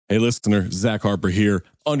Hey, listener, Zach Harper here.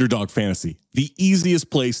 Underdog Fantasy, the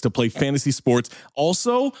easiest place to play fantasy sports.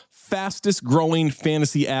 Also, fastest growing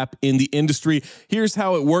fantasy app in the industry. Here's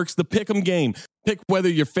how it works. The Pick'em game. Pick whether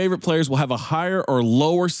your favorite players will have a higher or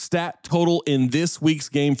lower stat total in this week's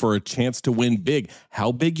game for a chance to win big.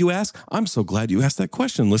 How big, you ask? I'm so glad you asked that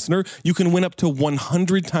question, listener. You can win up to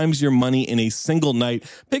 100 times your money in a single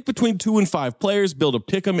night. Pick between 2 and 5 players, build a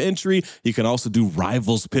Pick'em entry. You can also do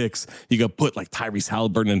rivals picks. You can put like Tyrese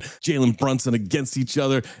Halliburton and Jalen Brunson against each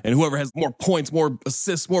other, and whoever has more points, more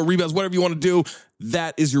assists, more rebounds, whatever you want to do,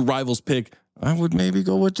 that is your rivals pick. I would maybe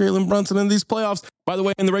go with Jalen Brunson in these playoffs. By the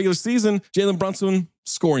way, in the regular season, Jalen Brunson,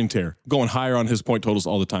 scoring tear, going higher on his point totals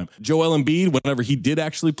all the time. Joel Embiid, whenever he did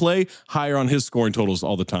actually play, higher on his scoring totals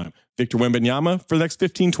all the time. Victor Wembanyama, for the next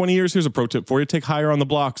 15, 20 years, here's a pro tip for you. Take higher on the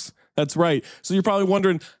blocks. That's right. So you're probably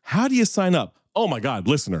wondering, how do you sign up? Oh my God,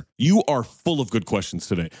 listener, you are full of good questions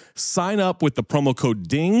today. Sign up with the promo code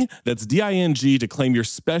DING, that's D-I-N-G, to claim your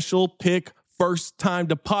special pick first time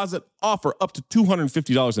deposit offer up to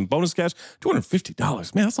 $250 in bonus cash.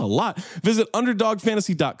 $250, man, that's a lot. Visit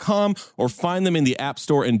underdogfantasy.com or find them in the App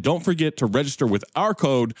Store. And don't forget to register with our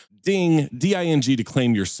code DING, D-I-N-G, to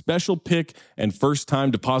claim your special pick and first time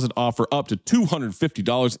deposit offer up to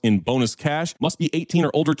 $250 in bonus cash. Must be 18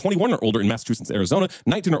 or older, 21 or older in Massachusetts, Arizona,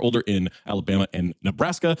 19 or older in Alabama and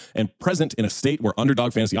Nebraska, and present in a state where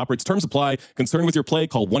Underdog Fantasy operates. Terms apply. Concerned with your play,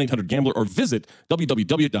 call 1-800-GAMBLER or visit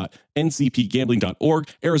www.ncpgambling.org.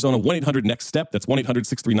 Arizona, 1-800-NEXT-STEP. That's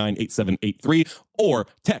 1-800-639-8783. Or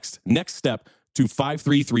text NEXT STEP to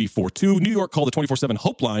 53342. New York, call the 24/7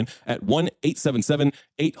 Hope line at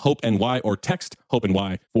 1-877-8-HOPE-NY or text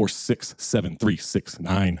HOPE-NY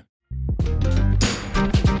 467-369.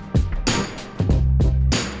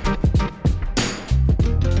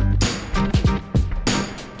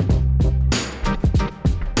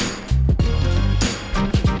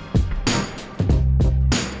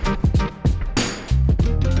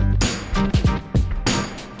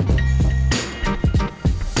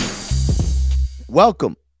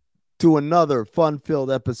 Welcome to another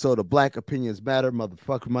fun-filled episode of Black Opinions Matter,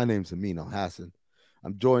 motherfucker. My name's Amin Al-Hassan.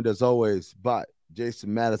 I'm joined, as always, by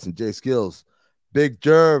Jason Madison, Jay Skills, Big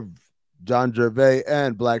Jerv, John Gervais,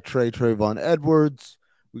 and Black Trayvon Edwards.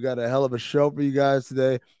 We got a hell of a show for you guys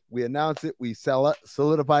today. We announce it, we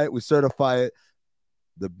solidify it, we certify it.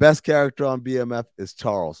 The best character on BMF is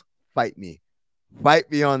Charles. Fight me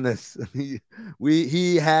on this. He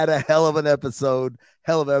had a hell of an episode.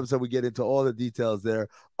 We get into all the details there.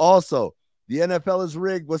 Also, the NFL is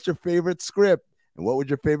rigged. What's your favorite script? And what would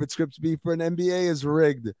your favorite scripts be for an NBA is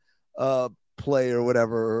rigged play or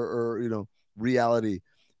whatever, or reality?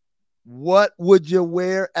 What would you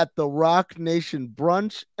wear at the Rock Nation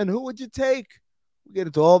brunch? And who would you take? We get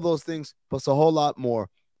into all those things, plus a whole lot more.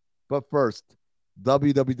 But first,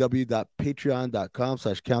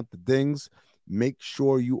 www.patreon.com/countthedings. Make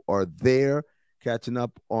sure you are there, catching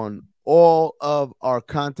up on all of our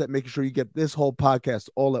content, making sure you get this whole podcast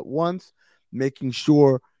all at once, making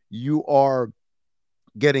sure you are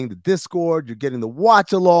getting the Discord, you're getting the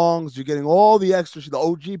watch-alongs, you're getting all the extra shit, the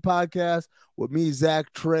OG podcast with me,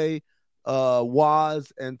 Zach, Trey,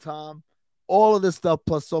 Waz, and Tom. All of this stuff,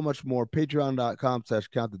 plus so much more.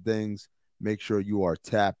 Patreon.com/countthedings. Make sure you are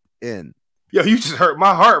tapped in. Yo, you just hurt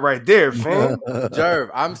my heart right there, fam. Jerv,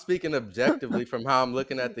 I'm speaking objectively from how I'm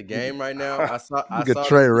looking at the game right now. I saw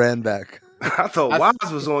Trey ran back. I thought Waz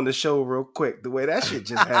was on the show real quick. The way that shit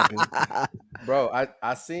just happened, bro.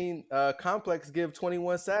 I seen Complex give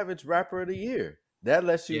 21 Savage Rapper of the Year. That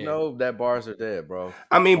lets you know that bars are dead, bro.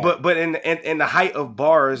 I mean, but in the height of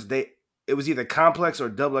bars, it was either Complex or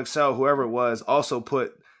Double XL, whoever it was, also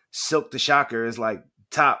put Silk the Shocker as like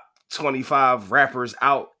top 25 rappers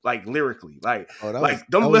out, like lyrically,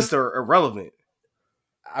 them lists are irrelevant.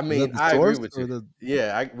 I mean, I agree with you.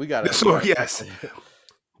 We got it. So yes,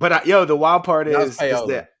 but the wild part is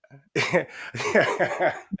that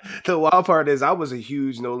the wild part is I was a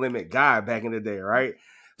huge No Limit guy back in the day, right?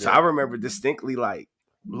 So I remember distinctly, like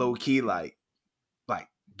low key, like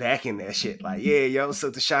backing that shit, like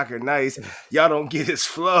Silk the Shocker, nice. Y'all don't get his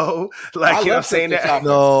flow, like I'm saying that.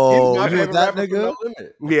 No, you were that nigga.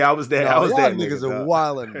 Yeah, I was that. I was that. Niggas are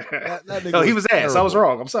wilding. That nigga he was ass. Terrible. I was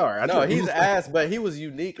wrong. I'm sorry. No, he's ass, but he was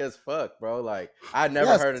unique as fuck, bro. Like I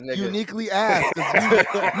never heard a nigga uniquely ass.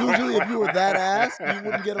 Usually, if you were that ass, you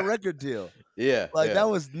wouldn't get a record deal. Yeah, that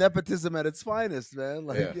was nepetism at its finest, man.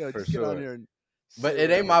 Like, just get on here and. But it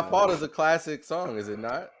ain't my fault. It's a classic song, is it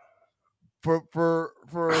not? For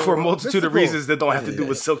a multitude of reasons that don't have to do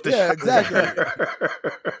with Silk the Shocker. Exactly.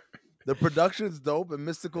 The production's dope, and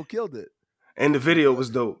Mystical killed it. And the video was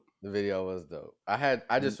dope. The video was dope. I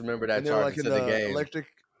just remember that charge to the game.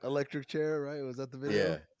 electric chair, right? Was that the video?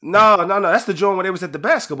 Yeah. No. That's the joint when they was at the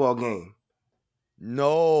basketball game.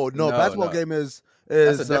 No. Basketball game is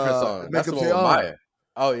that's a different song. Make That's him the say one with Maya.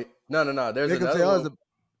 Oh no. There's Make him another say one.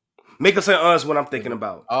 Make us say is what I'm thinking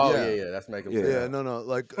about. Oh yeah. That's Make him say. Yeah, no.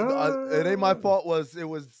 Like it ain't my fault. It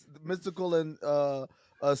was Mystical and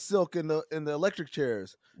Silk in the electric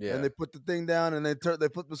chairs. Yeah. And they put the thing down and they flip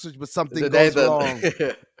the switch, but something goes wrong.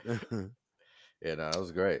 Yeah, no, it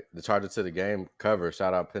was great. The Charger to the Game cover.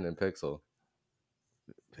 Shout out Pen and Pixel.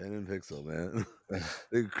 Pen and Pixel, man.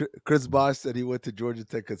 Chris Bosh said he went to Georgia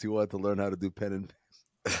Tech because he wanted to learn how to do pen and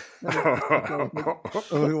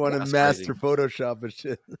pixel. We want to master Photoshop and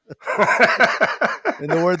shit. In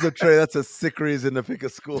the words of Trey, that's a sick reason to pick a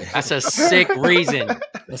school. That's a sick reason.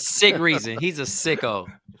 A sick reason. He's a sicko.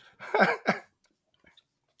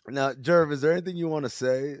 Now, Jerv, is there anything you want to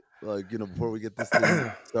say, before we get this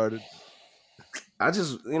thing started? I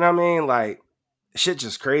just, you know what I mean? Like, shit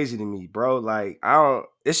just crazy to me, bro. Like,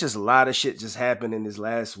 it's just a lot of shit just happened in this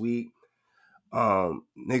last week.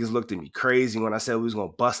 Niggas looked at me crazy when I said we was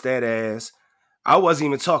gonna bust that ass. I wasn't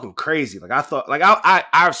even talking crazy. Like, I thought, like, I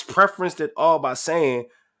preferenced it all by saying,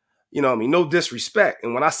 you know what I mean, no disrespect.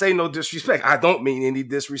 And when I say no disrespect, I don't mean any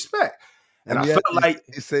disrespect. And I felt like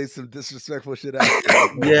you say some disrespectful shit. Yeah,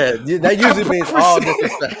 that usually means all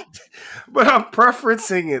disrespect. But I'm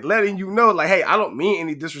preferencing it, letting you know, like, hey, I don't mean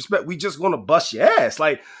any disrespect. We just gonna bust your ass.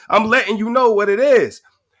 Like, I'm letting you know what it is.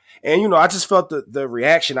 And, you know, I just felt the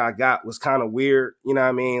reaction I got was kind of weird. You know what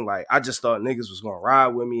I mean? Like, I just thought niggas was gonna ride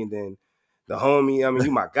with me, and then the homie, I mean, you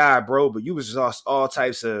my guy, bro, but you was just all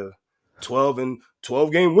types of 12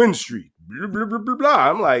 game win streak. Blah, blah, blah, blah, blah.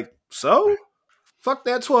 I'm like, so? Fuck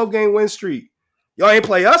that 12-game win streak. Y'all ain't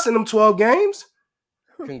play us in them 12 games?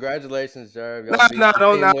 Congratulations, Jerv. I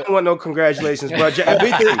don't want no congratulations, bro. Y'all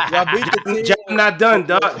beat the team. Job not done,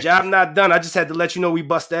 dog. Job not done. I just had to let you know we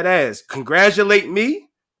bust that ass. Congratulate me.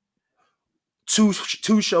 Two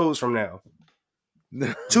shows from now.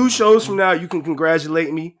 2 shows from now, you can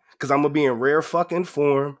congratulate me because I'm going to be in rare fucking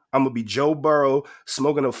form. I'm going to be Joe Burrow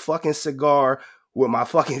smoking a fucking cigar with my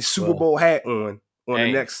fucking Super Bowl hat on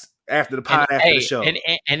the next... After the pod, after the show. And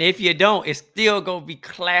if you don't, it's still gonna be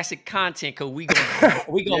classic content because we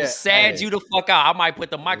gonna sad you the fuck out. I might put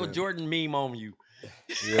the Michael Jordan meme on you.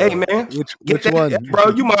 Yeah. Hey man, which one,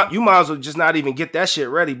 bro? You might as well just not even get that shit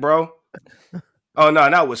ready, bro. Oh no,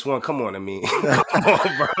 not which one? Come on to me.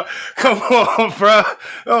 Come on, bro.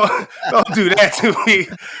 Don't do that to me.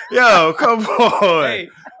 Yo, come on. Hey,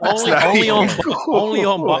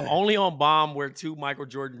 only on Bomb where 2 Michael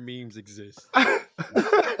Jordan memes exist.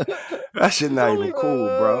 That shit not even cool,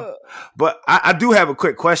 bro. But I do have a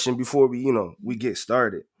quick question before we get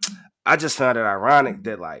started. I just found it ironic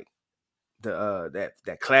that like the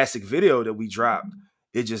that classic video that we dropped,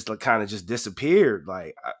 it just kind of just disappeared.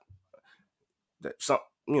 Like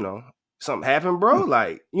something happened, bro.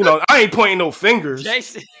 Like, I ain't pointing no fingers.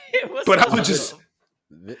 Jason, but I would just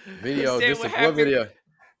video. What video?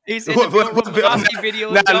 He said what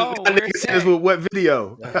video? Now niggas says what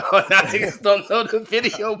video? Now niggas don't know the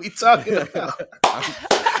video we talking about.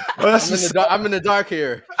 I'm in the dark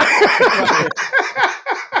here.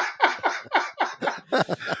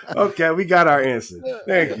 Okay, we got our answer.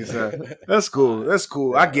 Thank you, sir. That's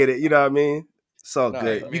cool. I get it. You know what I mean? It's all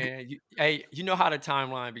good. Man, you know how the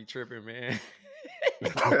timeline be tripping, man.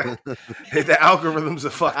 The algorithms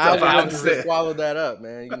are fucked up. I just swallowed that up,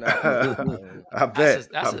 man. I bet.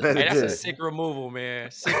 That's a sick removal,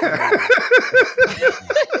 man. Sick removal.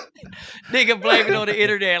 Nigga blame it on the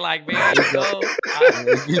internet, like, man, I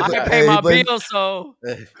can pay my bills, so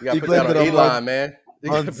you gotta put that on Elon, man.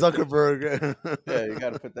 On Zuckerberg. Yeah, you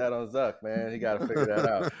gotta put that on Zuck, man. You gotta figure that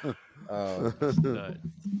out.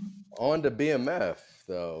 On to BMF,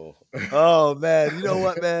 though. Oh man, you know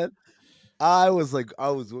what, man? I was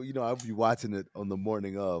I'd be watching it on the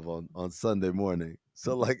morning of on Sunday morning.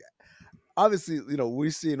 So like, obviously, we're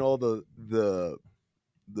seeing all the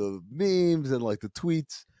memes and like the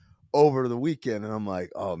tweets over the weekend, and I'm like,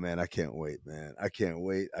 oh man, I can't wait, man. I can't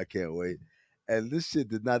wait. And this shit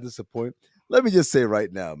did not disappoint. Let me just say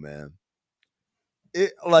right now, man.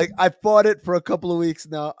 I fought it for a couple of weeks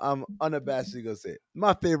now. I'm unabashedly gonna say it.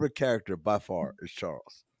 My favorite character by far is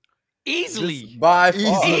Charles. Easily.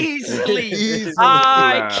 Easily.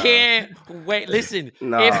 I can't wait. Listen,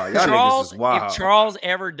 if Charles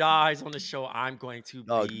ever dies on the show, I'm going to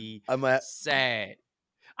be sad.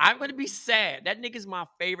 I'm going to be sad. That nigga's my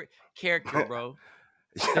favorite character, bro.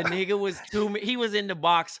 The nigga he was in the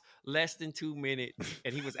box less than 2 minutes,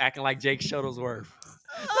 and he was acting like Jake Shuttlesworth.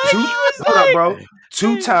 Hold up, bro.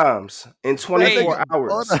 2 times in 24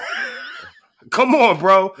 hours. Come on,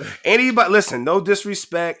 bro. Anybody, listen, no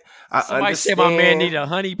disrespect. Somebody understand. said my man needed a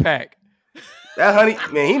honey pack. That honey,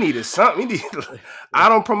 man, he needed something. I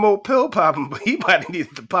don't promote pill popping, but he might have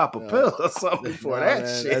needed to pop a pill or something for that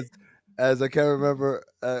shit. As I can't remember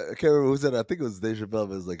who said it. I think it was Dave Chappelle. It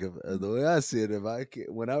was like, the way I see it,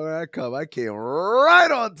 whenever I come, I came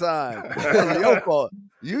right on time. Your fault.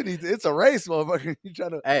 You need to. It's a race, motherfucker. You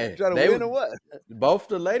trying to win or what? Both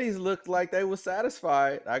the ladies looked like they were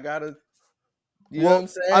satisfied. I gotta. You know what I'm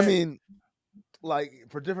saying? I mean, like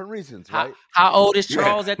for different reasons, right? How old is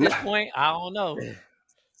Charles at this point? I don't know.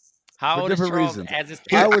 How old is Charles as his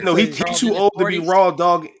He's too old to be raw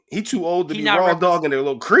dog. He too old to be raw dog and a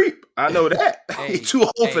little creep. I know that. He's too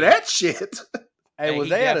old for that shit. Hey, was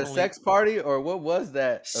they at a sex party or what was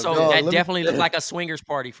that? So that definitely looked like a swingers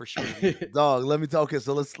party for sure. Dog, let me talk. Okay,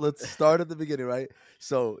 so let's start at the beginning, right?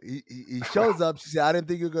 So he shows up. She said, "I didn't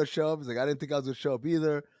think you were gonna show up." He's like, "I didn't think I was gonna show up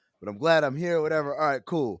either, but I'm glad I'm here. Whatever. All right,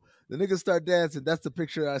 cool." The niggas start dancing. That's the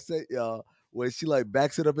picture I sent y'all, where she like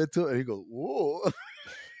backs it up into it, and he goes, "Whoa."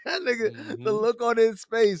 That nigga, the look on his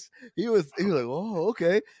face, he was like, "Oh,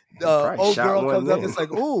 okay." Old girl comes up, it's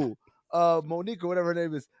like, "Ooh, Monique or whatever her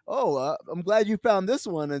name is. Oh, I'm glad you found this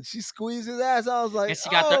one." And she squeezed his ass. I was like, and she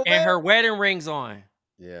got and her wedding rings on.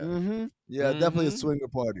 Yeah, definitely a swinger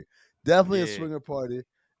party. Definitely a swinger party,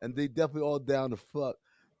 and they definitely all down to fuck.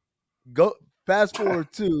 Go fast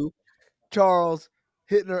forward to Charles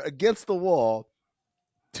hitting her against the wall,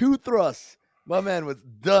 2 thrusts. My man was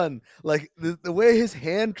done. Like the way his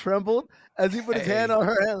hand trembled as he put his hand on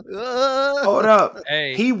her hand. Hold up.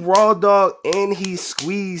 He raw dog and he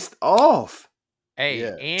squeezed off.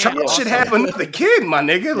 And Charles should have another kid, my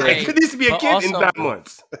nigga. Like there needs to be a kid in 9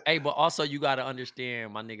 months. But also you gotta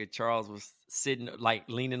understand, my nigga Charles was sitting like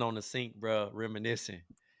leaning on the sink, bro, reminiscing.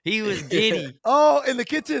 He was giddy. In the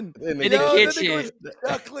kitchen. In the kitchen.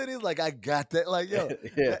 He's like, I got that. Like, yo,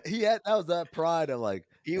 that was that pride of like,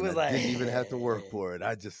 he was like, didn't even have to work for it.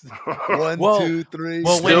 I just 1, 2, 3.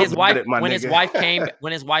 Well, when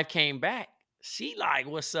his wife came back, she like,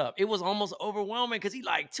 "What's up?" It was almost overwhelming because he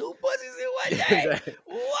like 2 pussies in one day.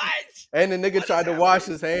 What? And the nigga tried to wash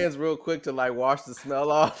his hands real quick to like wash the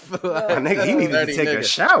smell off. Nigga, he needed to take a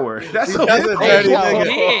shower. That's a dirty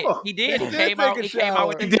nigga. He did. He came out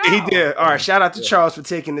with the He did. All right, shout out to Charles for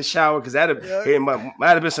taking the shower because it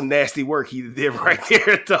might have been some nasty work he did right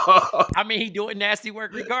there, dog. I mean, he doing nasty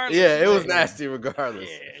work regardless. Yeah, it was nasty regardless.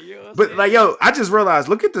 Yeah, you know but like, yo, I just realized,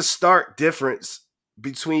 look at the stark difference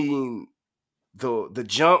between the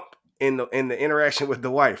jump in the interaction with the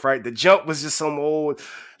wife, right? The jump was just some old,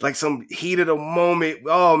 like some heat of the moment.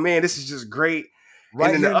 Oh man, this is just great.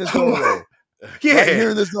 Right here in this doorway. Yeah, right here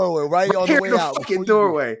in this doorway, right on the way out. Fucking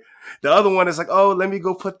doorway. The other one is like, oh, let me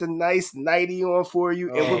go put the nice nightie on for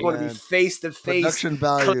you, and we're going to be face to face. Production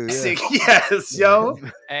value, classic. Yes, yo.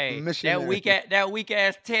 Hey, that weak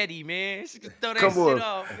ass Teddy, man. Throw that shit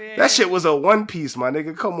off, man. That shit was a one piece, my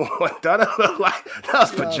nigga. Come on, that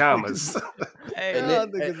was pajamas.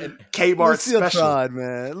 Kmart Lucille special. Tried,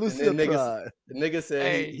 man. Lucille tried. The nigga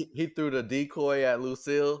said he threw the decoy at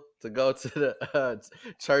Lucille to go to the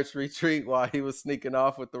church retreat while he was sneaking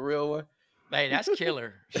off with the real one. Hey, that's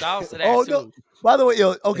killer. Shout out to that too. No. By the way,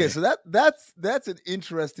 okay, so that's an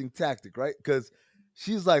interesting tactic, right? Because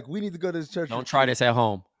she's like, we need to go to this church. Don't try this at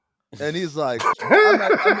home. And he's like,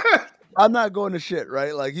 I'm not going to shit,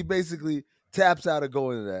 right? Like he basically taps out of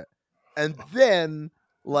going to that. And then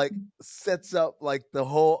like sets up like the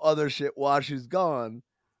whole other shit while she's gone,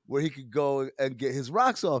 where he could go and get his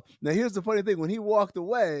rocks off. Now here's the funny thing. When he walked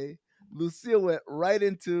away, Lucille went right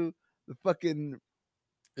into the fucking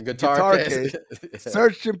guitar case,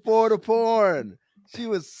 searching for the porn. She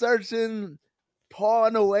was searching,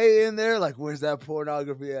 pawing away in there. Like, where's that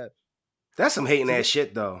pornography at? That's some hating ass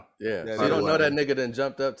shit, though. Yeah. So you don't know that nigga done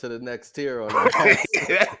jumped up to the next tier on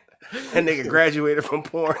that. That nigga graduated from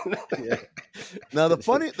porn. Yeah. Now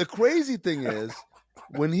the crazy thing is,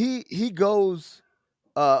 when he goes,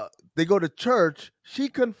 they go to church. She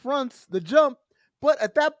confronts the jump, but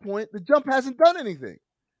at that point, the jump hasn't done anything.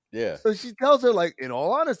 Yeah. So she tells her, like, in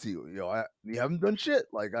all honesty, you haven't done shit.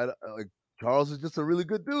 Like, like Charles is just a really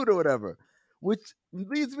good dude or whatever, which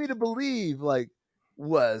leads me to believe, like,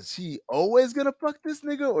 was she always gonna fuck this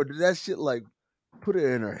nigga, or did that shit like put it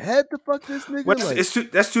in her head to fuck this nigga? Well,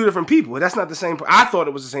 that's two different people. That's not the same. I thought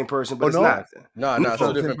it was the same person, but it's not. No, it's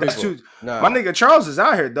two different people. My nigga Charles is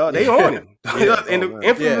out here, dog. They on him. And the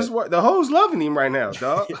infamous the hoes loving him right now,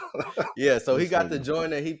 dog. Yeah, so he got the joint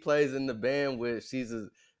that he plays in the band with. She's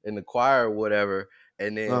in the choir or whatever,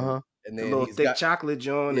 and then and then the little thick chocolate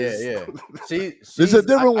joint. Yeah. She's a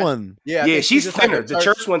different one. Yeah, she's thinner. The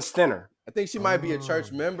church one's thinner. I think she might be a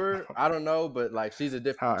church member. I don't know, but like she's a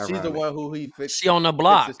different. She's the one who he fixed. She on the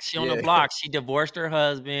block. She on the block. She divorced her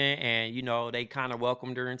husband, and they kind of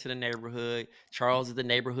welcomed her into the neighborhood. Charles is the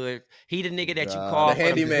neighborhood. He the nigga that you call the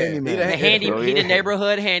handyman. He the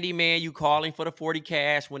neighborhood handyman. You calling for the 40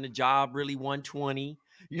 cash when the job really 120.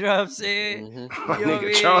 You know what I'm saying?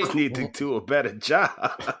 Nigga, Charles need to do a better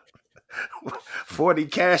job. 40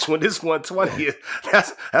 cash when this 120 is.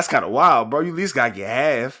 That's kind of wild, bro. You at least gotta get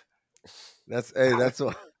half. That's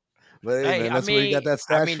what. But hey, man, that's where he got that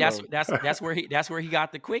stash. I mean, that's where he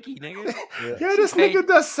got the quickie, nigga. Yeah, this nigga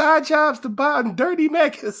does side jobs to buy dirty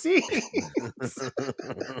magazines.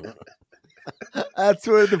 That's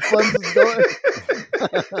where the funds is going.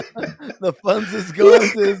 The funds is going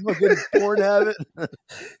to his fucking porn habit.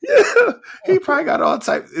 Yeah, he probably got all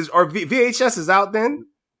types. Or VHS is out then.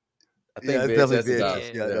 I think it's definitely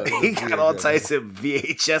VHS. Yeah, he got all types of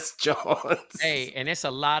VHS Johns. Hey, and it's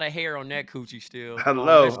a lot of hair on that coochie still. I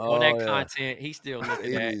know. On that content, he's still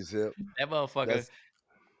looking at that motherfucker.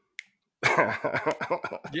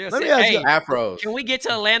 Let me ask you, afros. Can we get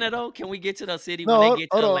to Atlanta though? Can we get to the city when they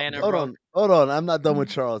get to Atlanta? Hold on. I'm not done with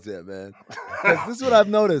Charles yet, man. This is what I've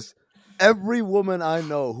noticed. Every woman I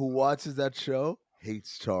know who watches that show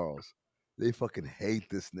hates Charles. They fucking hate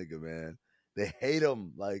this nigga, man. They hate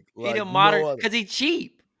him hate him modern because he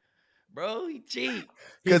cheap, bro. He cheap.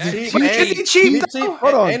 Because he cheap.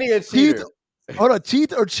 Hold on. And he a cheater. Hold on,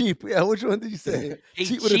 cheat or cheap? Yeah, which one did you say?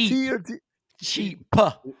 Cheat with a T or T? Cheap,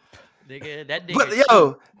 nigga. That nigga. But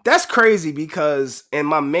yo, that's crazy because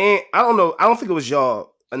my man, I don't know. I don't think it was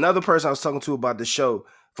y'all. Another person I was talking to about the show.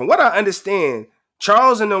 From what I understand,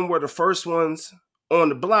 Charles and them were the first ones on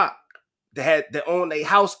the block that owned a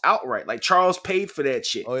house outright. Like Charles paid for that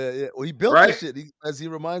shit. Oh yeah. Well, he built that shit, as he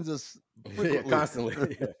reminds us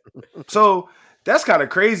constantly. So that's kind of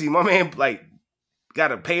crazy. My man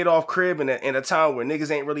got a paid off crib in a time where niggas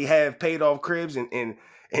ain't really have paid off cribs, and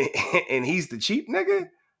he's the cheap nigga.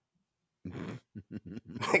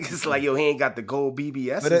 Niggas like, yo, he ain't got the gold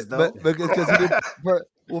BBSs though. But because he did.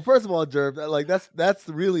 Well, first of all, Jerv, that's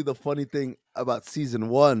really the funny thing about season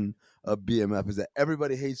 1 of BMF is that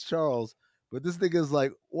everybody hates Charles, but this nigga is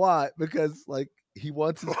like, why? Because he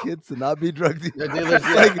wants his kids to not be drug dealers.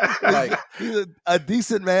 He's a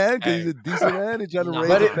decent man because he's a decent man. He's trying to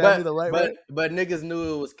raise a family the right way. But niggas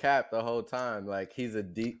knew it was capped the whole time. Like he's a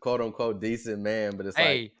quote unquote decent man, but it's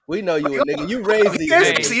like we know you a nigga. You raised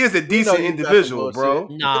these. He is a decent individual, bro.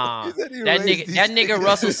 Nah, that nigga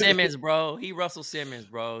Russell Simmons, bro. He Russell Simmons,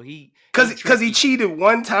 bro. Because he cheated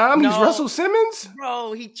one time. He's Russell Simmons,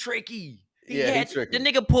 bro. He tricky. He's tricky. The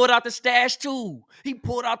nigga pulled out the stash too. He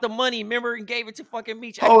pulled out the money, remember, and gave it to fucking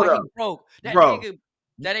Meech. Hold up. He broke. Nigga,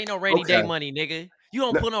 that ain't no rainy day money, nigga. You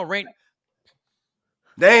don't put no rain.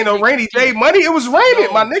 That ain't no rainy day money. It was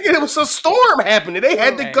raining, my nigga. It was a storm happening. They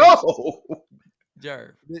had to go.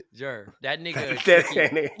 Jerv. That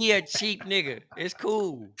nigga, he a cheap nigga. It's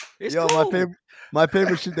cool. It's cool. My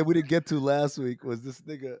favorite shit that we didn't get to last week was this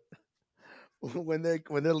nigga when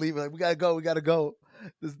they're leaving. Like, we gotta go.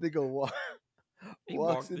 This nigga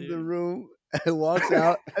walks in the room and walks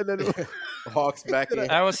out, and then walks back in.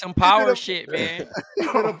 That was some power shit, man. He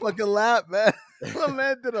did a fucking lap, man. My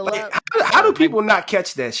man did a lap. How do people not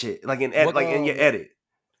catch that shit? In your edit.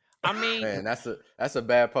 I mean, man, that's a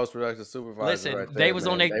bad post production supervisor. Listen, right there, they was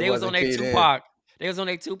on their Tupac. They was on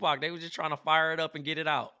their Tupac. They was just trying to fire it up and get it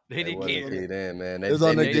out. They didn't get it. Man. It was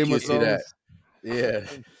on their Game of Thrones. Yeah,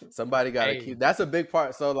 somebody got to keep. That's a big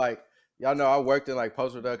part. So y'all know I worked in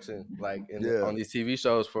post production, on these TV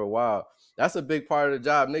shows for a while. That's a big part of the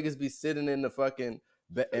job. Niggas be sitting in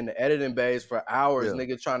the editing bays for hours,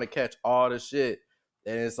 niggas trying to catch all the shit.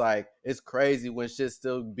 And it's crazy when shit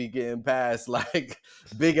still be getting past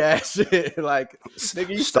big ass shit. Nigga,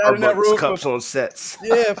 you sat in that room cups on sets.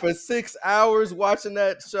 Yeah, for 6 hours watching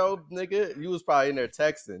that show, nigga. You was probably in there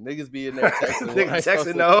texting. Niggas be in there texting. Niggas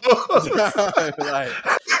texting the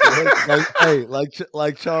whole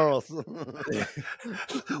like Charles.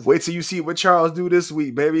 Wait till you see what Charles do this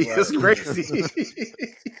week, baby. Right. It's crazy.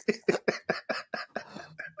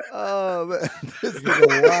 Oh man, this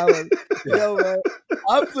nigga wild. Yo, man,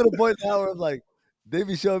 I'm to the point now where I'm like, they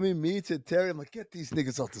be showing me Meech and Terry. I'm like, get these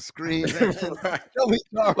niggas off the screen. Right. Show me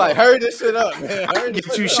Charles. Hurry this shit up, man. I can get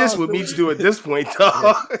two shits with Meech do at this point,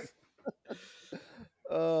 dog.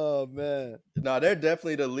 Oh man, no, they're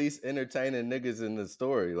definitely the least entertaining niggas in the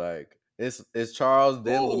story. It's Charles,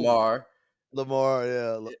 then Lamar. Lamar,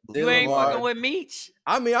 yeah. You ain't fucking with Meech?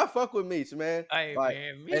 I mean, I fuck with Meech, man. Hey,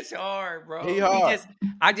 man, Meech hard, bro. He hard.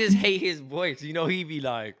 I just hate his voice. He be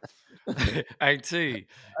like, I too.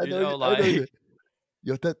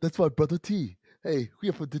 Yo, that's my brother T. hey,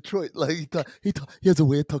 we're from Detroit. Like he has a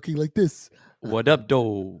way of talking like this. What up,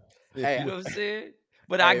 though? Hey, you know what I'm saying?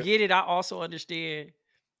 But I get it. I also understand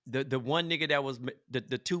the one nigga that was the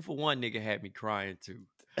 2-for-1 nigga had me crying too.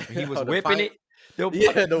 He was whipping it. The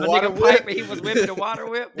water whip. He was whipping the water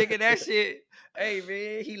whip. Nigga, that shit. Hey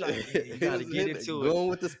man, he like, you gotta get into it. Going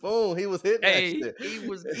with the spoon. He was hitting that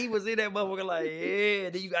shit. He was in that motherfucker like, yeah.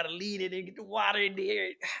 Then you gotta lean it and get the water in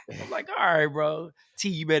there. I'm like, all right, bro. T,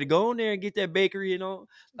 you better go in there and get that bakery,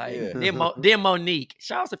 Like then Monique.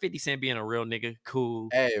 Shout out to 50 Cent being a real nigga. Cool.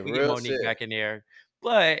 Hey, we real get Monique shit. back in there.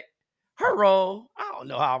 But her role, I don't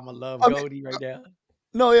know how I'm gonna love Goldie right now.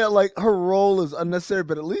 No, yeah, like her role is unnecessary,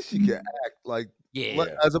 but at least she can act. Like,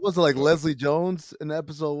 as opposed to like Leslie Jones in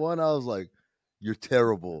episode 1, I was like, "You're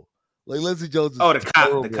terrible." Like Leslie Jones. Is the cop,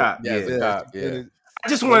 terrible. the cop. Yeah, the cop. Yeah. I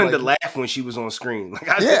just wanted to laugh when she was on screen. Like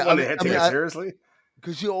I didn't want to take her seriously.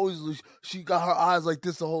 Because she got her eyes like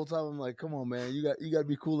this the whole time. I'm like, come on, man, you got to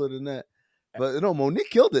be cooler than that. But no, Monique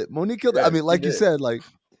killed it. I mean, like you said, like,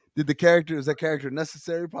 is that character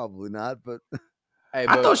necessary? Probably not. But hey,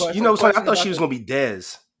 I thought I thought she was gonna be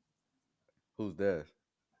Dez. Who's Dez?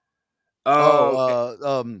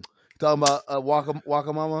 Talking about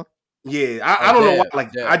Waka Mama. Yeah, I don't know why.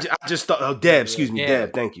 Like Deb. I just thought Deb. Excuse me,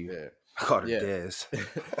 Deb. Thank you. Yeah. I called her Dez.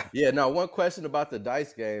 Yeah. No, one question about the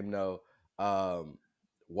dice game though.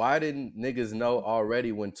 Why didn't niggas know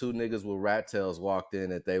already when 2 niggas with rat tails walked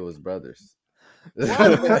in that they was brothers? Why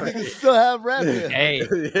do niggas still have rat tails?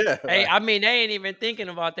 Hey, I mean, they ain't even thinking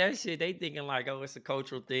about that shit. They thinking like, oh, it's a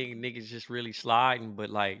cultural thing. Niggas just really sliding. But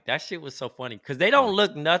like, that shit was so funny because they don't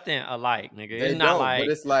look nothing alike, nigga. It's not like. But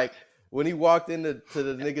it's like when he walked into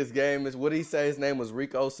the niggas game, what did he say? His name was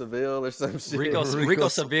Rico Seville or some shit. Rico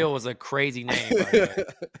Seville was a crazy name.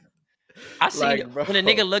 I seen it when a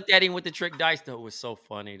nigga looked at him with the trick dice though. It was so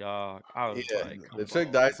funny, dog. I was like, the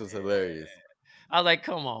trick dice was hilarious. I was like,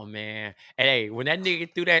 come on, man. And hey, when that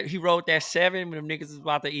nigga threw that, he rolled that 7 when them niggas was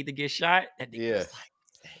about to either get shot. That nigga was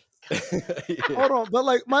like, hey, hold on. But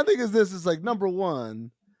like, my thing is this is like, number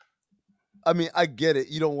one, I mean, I get it.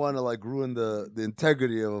 You don't want to like ruin the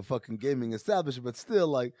integrity of a fucking gaming establishment, but still,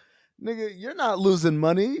 like, nigga, you're not losing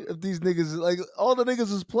money if these niggas, like, all the niggas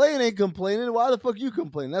who's playing ain't complaining. Why the fuck you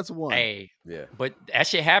complaining? That's one. Hey, but that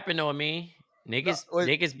shit happened though,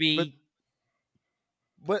 niggas be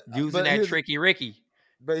using that tricky Ricky.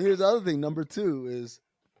 But here's the other thing. Number 2 is,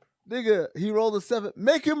 nigga, he rolled a 7.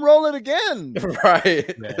 Make him roll it again.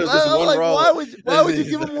 Right. I'm like, why would you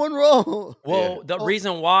give him one roll? Well, the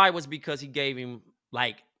reason why was because he gave him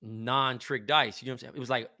like non-trick dice. You know what I'm saying? It was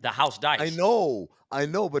like the house dice. I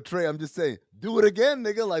know, but Trey, I'm just saying, do it again,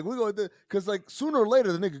 nigga. Like, we're going to, because like sooner or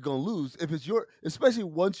later the nigga gonna lose. If it's especially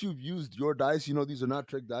once you've used your dice, these are not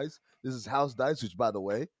trick dice. This is house dice, which, by the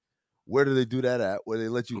way, where do they do that at? Where they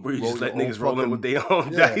let you just let niggas roll in with their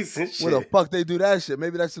own dice and shit. Where the fuck they do that shit?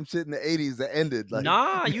 Maybe that's some shit in the 80s that ended. Like,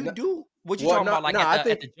 nah, you do. What you talking about? Like at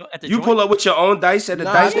the you joint? Pull up with your own dice at the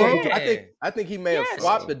dice game? I think he may have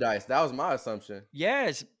swapped the dice. That was my assumption.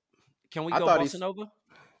 Yes. Can we go Bossa Nova?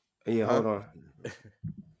 Yeah, hold on.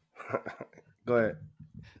 Go ahead.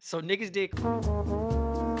 So niggas did.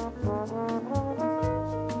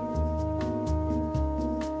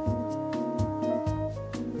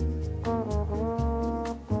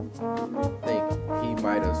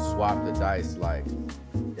 Might have swapped the dice, like,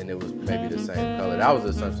 and it was maybe the same color. That was the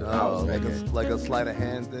assumption I was making. Like a sleight of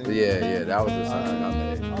hand thing? Yeah, that was the assumption I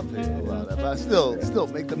made. I'll tell you about that. But still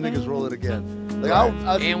make them niggas roll it again. Like,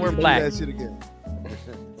 right. And we're black. That shit again.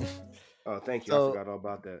 Oh, thank you. I forgot all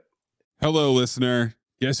about that. Hello, listener.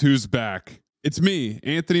 Guess who's back? It's me,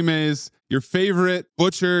 Anthony Mays, your favorite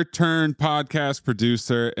butcher turned podcast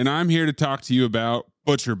producer, and I'm here to talk to you about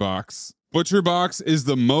ButcherBox. ButcherBox is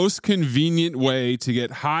the most convenient way to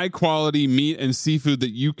get high quality meat and seafood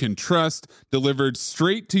that you can trust delivered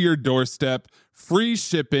straight to your doorstep, free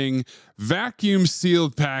shipping, vacuum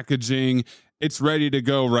sealed packaging. It's ready to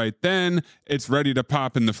go right then. It's ready to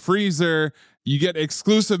pop in the freezer. You get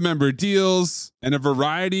exclusive member deals and a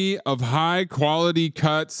variety of high quality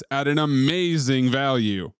cuts at an amazing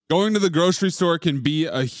value. Going to the grocery store can be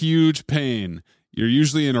a huge pain. You're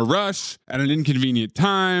usually in a rush at an inconvenient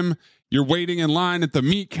time. You're waiting in line at the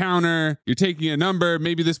meat counter. You're taking a number.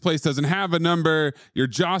 Maybe this place doesn't have a number. You're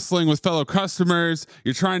jostling with fellow customers.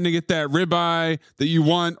 You're trying to get that ribeye that you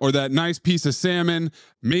want or that nice piece of salmon.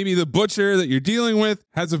 Maybe the butcher that you're dealing with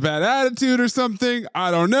has a bad attitude or something.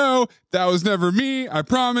 I don't know. That was never me, I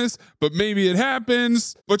promise. But maybe it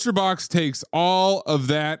happens. ButcherBox takes all of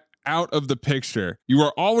that out of the picture. You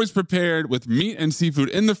are always prepared with meat and seafood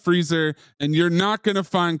in the freezer, and you're not going to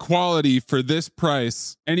find quality for this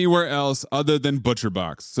price anywhere else other than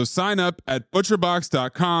ButcherBox. So sign up at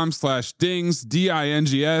butcherbox.com/dings,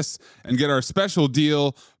 D-I-N-G-S, and get our special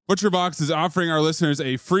deal. ButcherBox is offering our listeners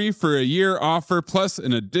a free for a year offer plus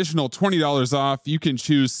an additional $20 off. You can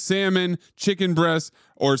choose salmon, chicken breast,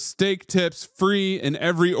 or steak tips free in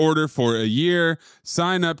every order for a year.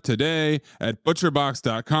 Sign up today at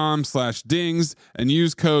butcherbox.com/dings and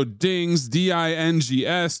use code DINGS,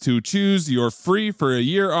 D-I-N-G-S, to choose your free for a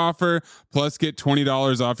year offer plus get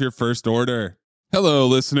 $20 off your first order. Hello,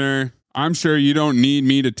 listener. I'm sure you don't need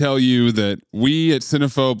me to tell you that we at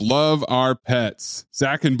Cinephobe love our pets.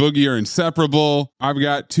 Zach and Boogie are inseparable. I've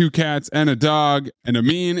got 2 cats and a dog, and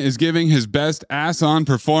Amin is giving his best ass-on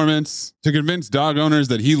performance to convince dog owners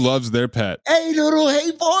that he loves their pet. Hey, Noodle,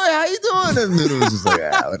 hey, boy, how you doing? And Noodle's just like,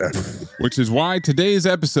 whatever. Which is why today's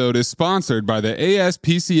episode is sponsored by the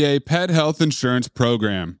ASPCA Pet Health Insurance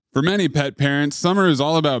Program. For many pet parents, summer is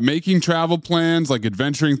all about making travel plans like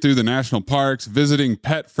adventuring through the national parks, visiting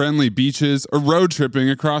pet-friendly beaches, or road tripping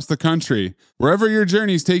across the country. Wherever your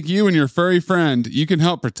journeys take you and your furry friend, you can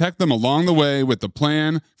help protect them along the way with the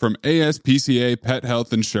plan from ASPCA Pet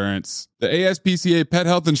Health Insurance. The ASPCA Pet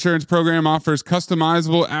Health Insurance Program offers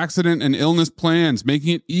customizable accident and illness plans,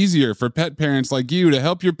 making it easier for pet parents like you to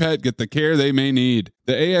help your pet get the care they may need.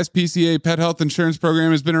 The ASPCA Pet Health Insurance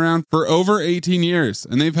Program has been around for over 18 years,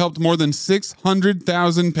 and they've helped more than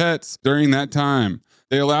 600,000 pets during that time.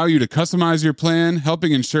 They allow you to customize your plan,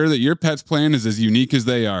 helping ensure that your pet's plan is as unique as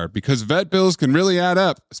they are, because vet bills can really add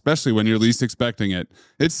up, especially when you're least expecting it.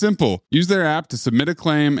 It's simple. Use their app to submit a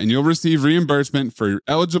claim, and you'll receive reimbursement for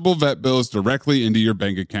eligible vet bills directly into your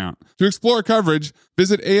bank account. To explore coverage,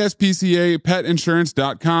 visit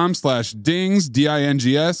aspcapetinsurance.com/dings,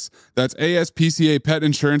 D-I-N-G-S. That's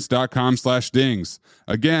aspcapetinsurance.com/dings.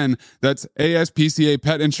 Again, that's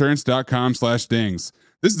aspcapetinsurance.com/dings.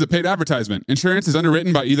 This is a paid advertisement. Insurance is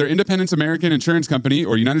underwritten by either Independence American Insurance Company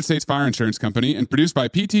or United States Fire Insurance Company and produced by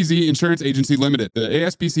PTZ Insurance Agency Limited. The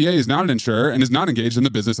ASPCA is not an insurer and is not engaged in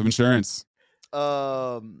the business of insurance.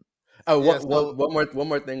 One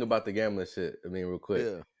more thing about the gambling shit. I mean, real quick.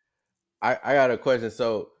 Yeah. I got a question.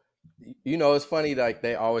 So, you know, it's funny, like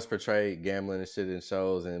they always portray gambling and shit in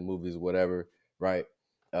shows and movies, whatever, right?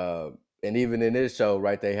 And even in this show,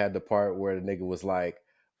 right, they had the part where the nigga was like,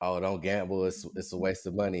 oh, don't gamble. It's a waste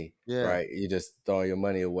of money, right? You just throwing your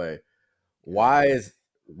money away. Why is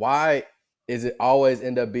it always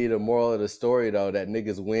end up being the moral of the story though that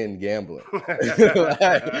niggas win gambling?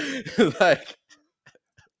 like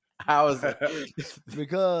how is it?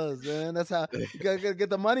 Because man, that's how you gotta get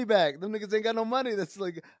the money back. Them niggas ain't got no money. That's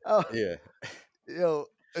like, oh yeah, yo,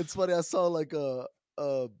 it's funny. I saw like a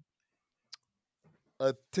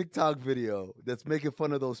TikTok video that's making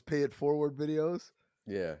fun of those pay it forward videos.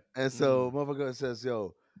 Yeah. And so motherfucker says,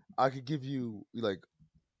 yo, I could give you like,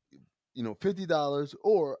 you know, $50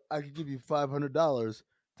 or I could give you $500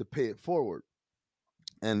 to pay it forward.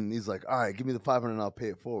 And he's like, all right, give me the $500 and I'll pay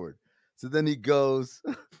it forward. So then he goes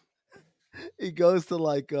to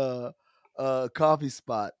like a coffee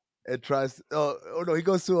spot and tries he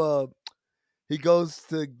goes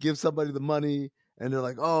to give somebody the money and they're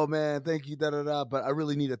like, oh man, thank you, but I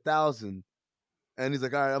really need 1,000. And he's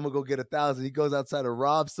like, all right, I'm going to go get 1,000. He goes outside and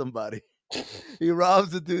robs somebody. He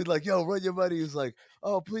robs the dude like, yo, run your money. He's like,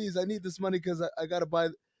 oh, please, I need this money because I got to buy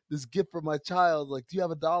this gift for my child. Like, do you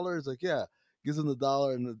have $1? He's like, yeah. Gives him the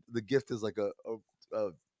 $1 and the gift is like a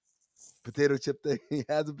potato chip thing. He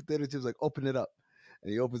has a potato chip. He's like, open it up.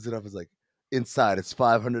 And he opens it up. It's like, inside, it's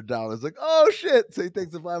 $500. Like, oh, shit. So he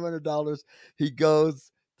takes the $500. He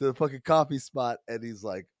goes to the fucking coffee spot and he's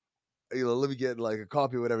like, you know, let me get like a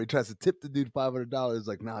coffee or whatever. He tries to tip the dude $500. He's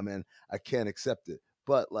like, nah, man, I can't accept it.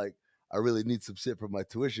 But like, I really need some shit for my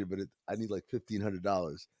tuition, but I need like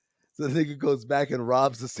 $1,500. So the nigga goes back and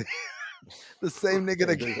robs the same nigga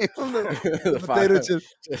that gave him the potato chip.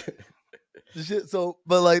 Shit. So,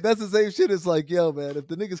 but like, that's the same shit. It's like, yo, man, if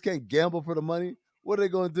the niggas can't gamble for the money, what are they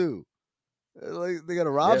going to do? Like, they going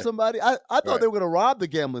to rob somebody? I thought they were going to rob the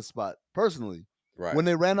gambling spot, personally. Right. When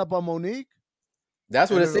they ran up on Monique. That's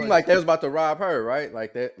what it seemed like they was about to rob her, right?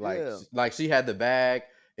 Like that, like she had the bag.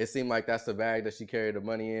 It seemed like that's the bag that she carried the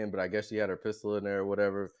money in, but I guess she had her pistol in there or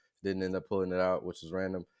whatever. Didn't end up pulling it out, which was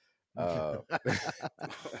random.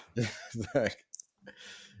 Like,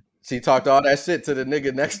 she talked all that shit to the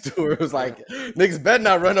nigga next to her. It was like, niggas better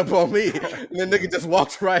not run up on me. And then nigga just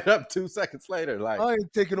walked right up 2 seconds later. Like, I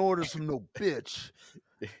ain't taking orders from no bitch.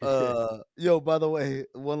 Yo, by the way,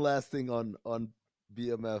 one last thing on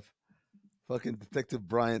BMF. Fucking Detective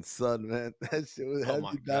Bryant's son, man. That shit was. Oh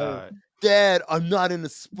my God. Dad, I'm not into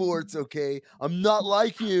sports, okay? I'm not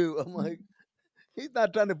like you. I'm like, he's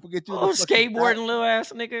not trying to get you. Oh, skateboarding little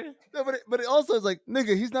ass nigga. No, but it also is like,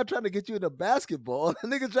 nigga, he's not trying to get you into basketball.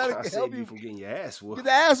 Nigga trying to help you from getting your ass whooped. Get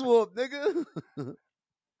the ass whooped, nigga.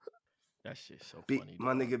 That shit's so funny.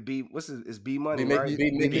 My nigga B, is B Money, B, right?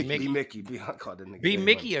 B Mickey. B Mickey. I called that nigga B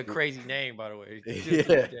Mickey a crazy name, by the way.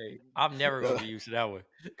 Yeah. I'm never gonna be used to that one.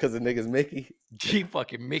 Because the nigga's Mickey. He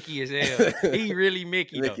fucking Mickey as hell. He really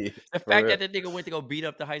Mickey, though. The fact that the nigga went to go beat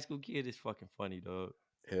up the high school kid is fucking funny, dog.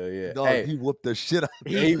 Hell yeah. Dog, hey, he whooped the shit out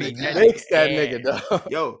of him. He makes that nigga,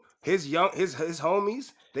 dog. Yo, his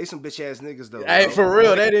homies, they some bitch ass niggas though. Hey, for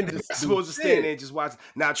real, they didn't supposed to stand there and just watch.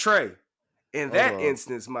 Now Trey, in that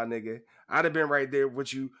instance, my nigga, I'd have been right there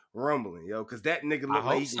with you rumbling, yo, because that nigga looked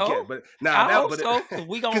like he can catch. But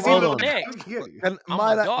we gonna roll next. And I'm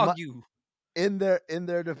gonna dog you. In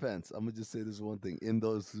their defense, I'm gonna just say this one thing. In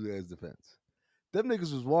those two guys' defense, them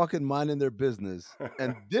niggas was walking, minding their business,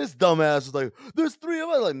 and this dumbass was like, "There's 3 of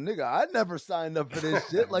us." Like, nigga, I never signed up for this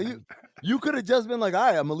shit. Like, you could have just been like, "All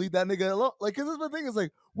right, I'm gonna leave that nigga alone." Like, cause this is the thing. Is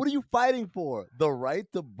like, what are you fighting for? The right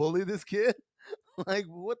to bully this kid? Like,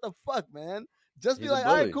 what the fuck, man? Just be like,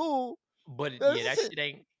 "All right, cool." But that shit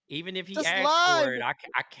ain't. Even if he asked for it, I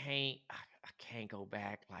can't go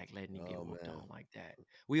back like letting him get whooped on like that.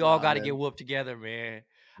 We all got to get whooped together, man.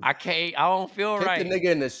 I don't feel Kick right. the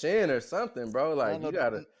nigga in the shin or something, bro. Like, you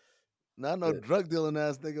gotta. Not no drug dealing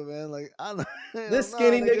ass nigga, man. Like, I don't. This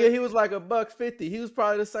skinny nigga, he was like $150. He was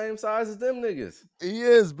probably the same size as them niggas. He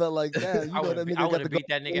is, but like, damn, you I would have beat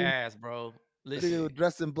that nigga ass, bro. Listen, nigga was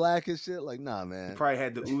dressed in black and shit. Like, nah, man. He probably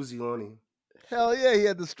had the Uzi on him. Hell yeah, he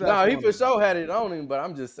had the strap. No, he for sure had it on him, but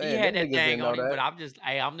I'm just saying. He had that thing on him, but I'm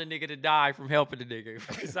the nigga to die from helping the nigga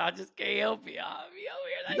because I just can't help you. I'll be over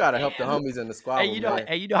here like, you gotta help the homies in the squad. Hey,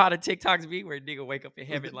 you know how the TikToks be where a nigga wake up in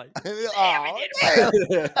heaven like, we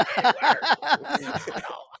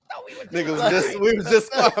was just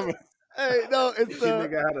squabbling. Hey, no, it's the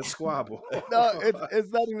nigga had a squabble. No,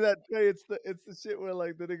 it's not even that. It's the shit where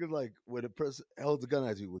like the nigga's like when the person holds a gun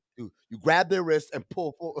at you, you grab their wrist and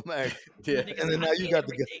pull forward, like, yeah. And then now you got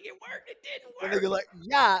the gun. It didn't work. And nigga like,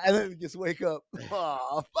 yeah, and then you just wake up.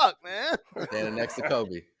 Oh fuck, man. Standing next to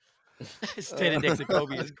Kobe. Standing next to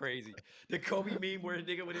Kobe is crazy. The Kobe meme where a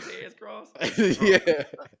nigga with his hands crossed. Yeah.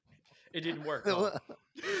 It didn't work. Huh?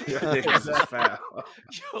 Yo,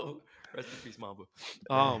 rest in peace, Mamba.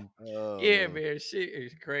 Yeah, man, shit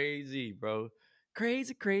is crazy, bro.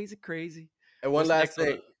 Crazy. And one last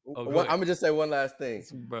thing. I'm gonna just say one last thing,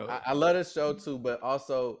 bro. I love this show too, but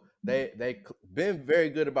also they been very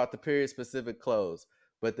good about the period specific clothes.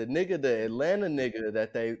 But the Atlanta nigga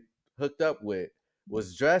that they hooked up with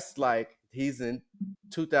was dressed like he's in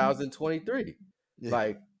 2023,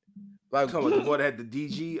 like. Like the boy that had the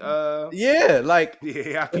DG. Yeah, like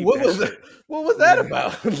what was that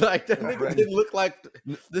about? Like that nigga didn't look like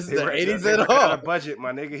this is the 80s at all. Out of budget,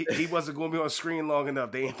 my nigga. He wasn't going to be on screen long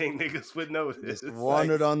enough. They didn't think niggas would notice. Just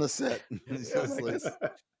wandered on the set.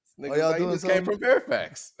 Y'all doing came from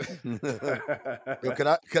Fairfax. Yo,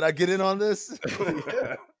 could I get in on this?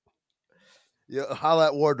 Yo, holla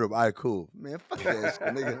at wardrobe. All right, cool. Man, fuck that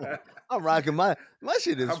shit, nigga. I'm rocking my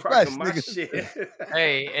shit is fresh, nigga. Shit.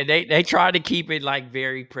 Hey, and they tried to keep it like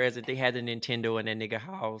very present. They had the Nintendo in that nigga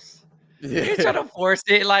house. Yeah. They try to force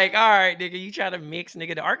it like, all right, nigga, you try to mix,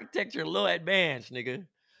 nigga. The architecture a little advanced, nigga.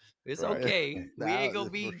 It's right. Okay. We ain't gonna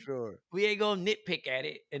nitpick at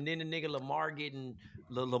it. And then the nigga Lamar getting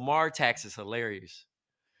Lamar tax is hilarious.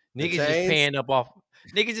 Niggas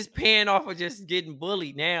just paying off of just getting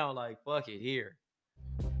bullied now. Like, fuck it, here.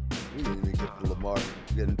 We didn't even get the Lamar,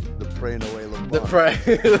 getting the praying away Lamar.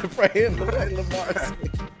 The praying away Lamar.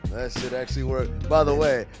 That shit actually worked. By the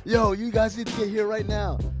way, yo, you guys need to get here right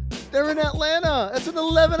now. They're in Atlanta. It's an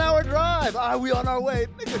 11-hour drive. We on our way.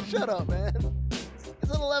 Nigga, shut up, man.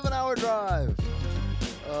 It's an 11-hour drive.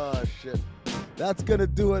 Oh, shit. That's going to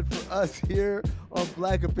do it for us here on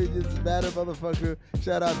Black Opinions Matter, motherfucker.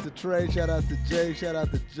 Shout out to Trey. Shout out to Jay. Shout out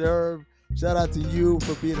to Jerv. Shout out to you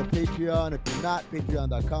for being a Patreon. If you're not,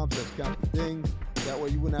 patreon.com/countthethings. That way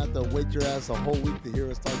you wouldn't have to wait your ass a whole week to hear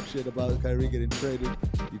us talk shit about Kyrie getting traded.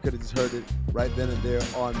 You could have just heard it right then and there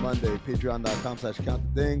on Monday.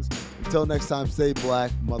 Patreon.com/countthethings. Until next time, stay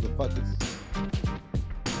black, motherfuckers.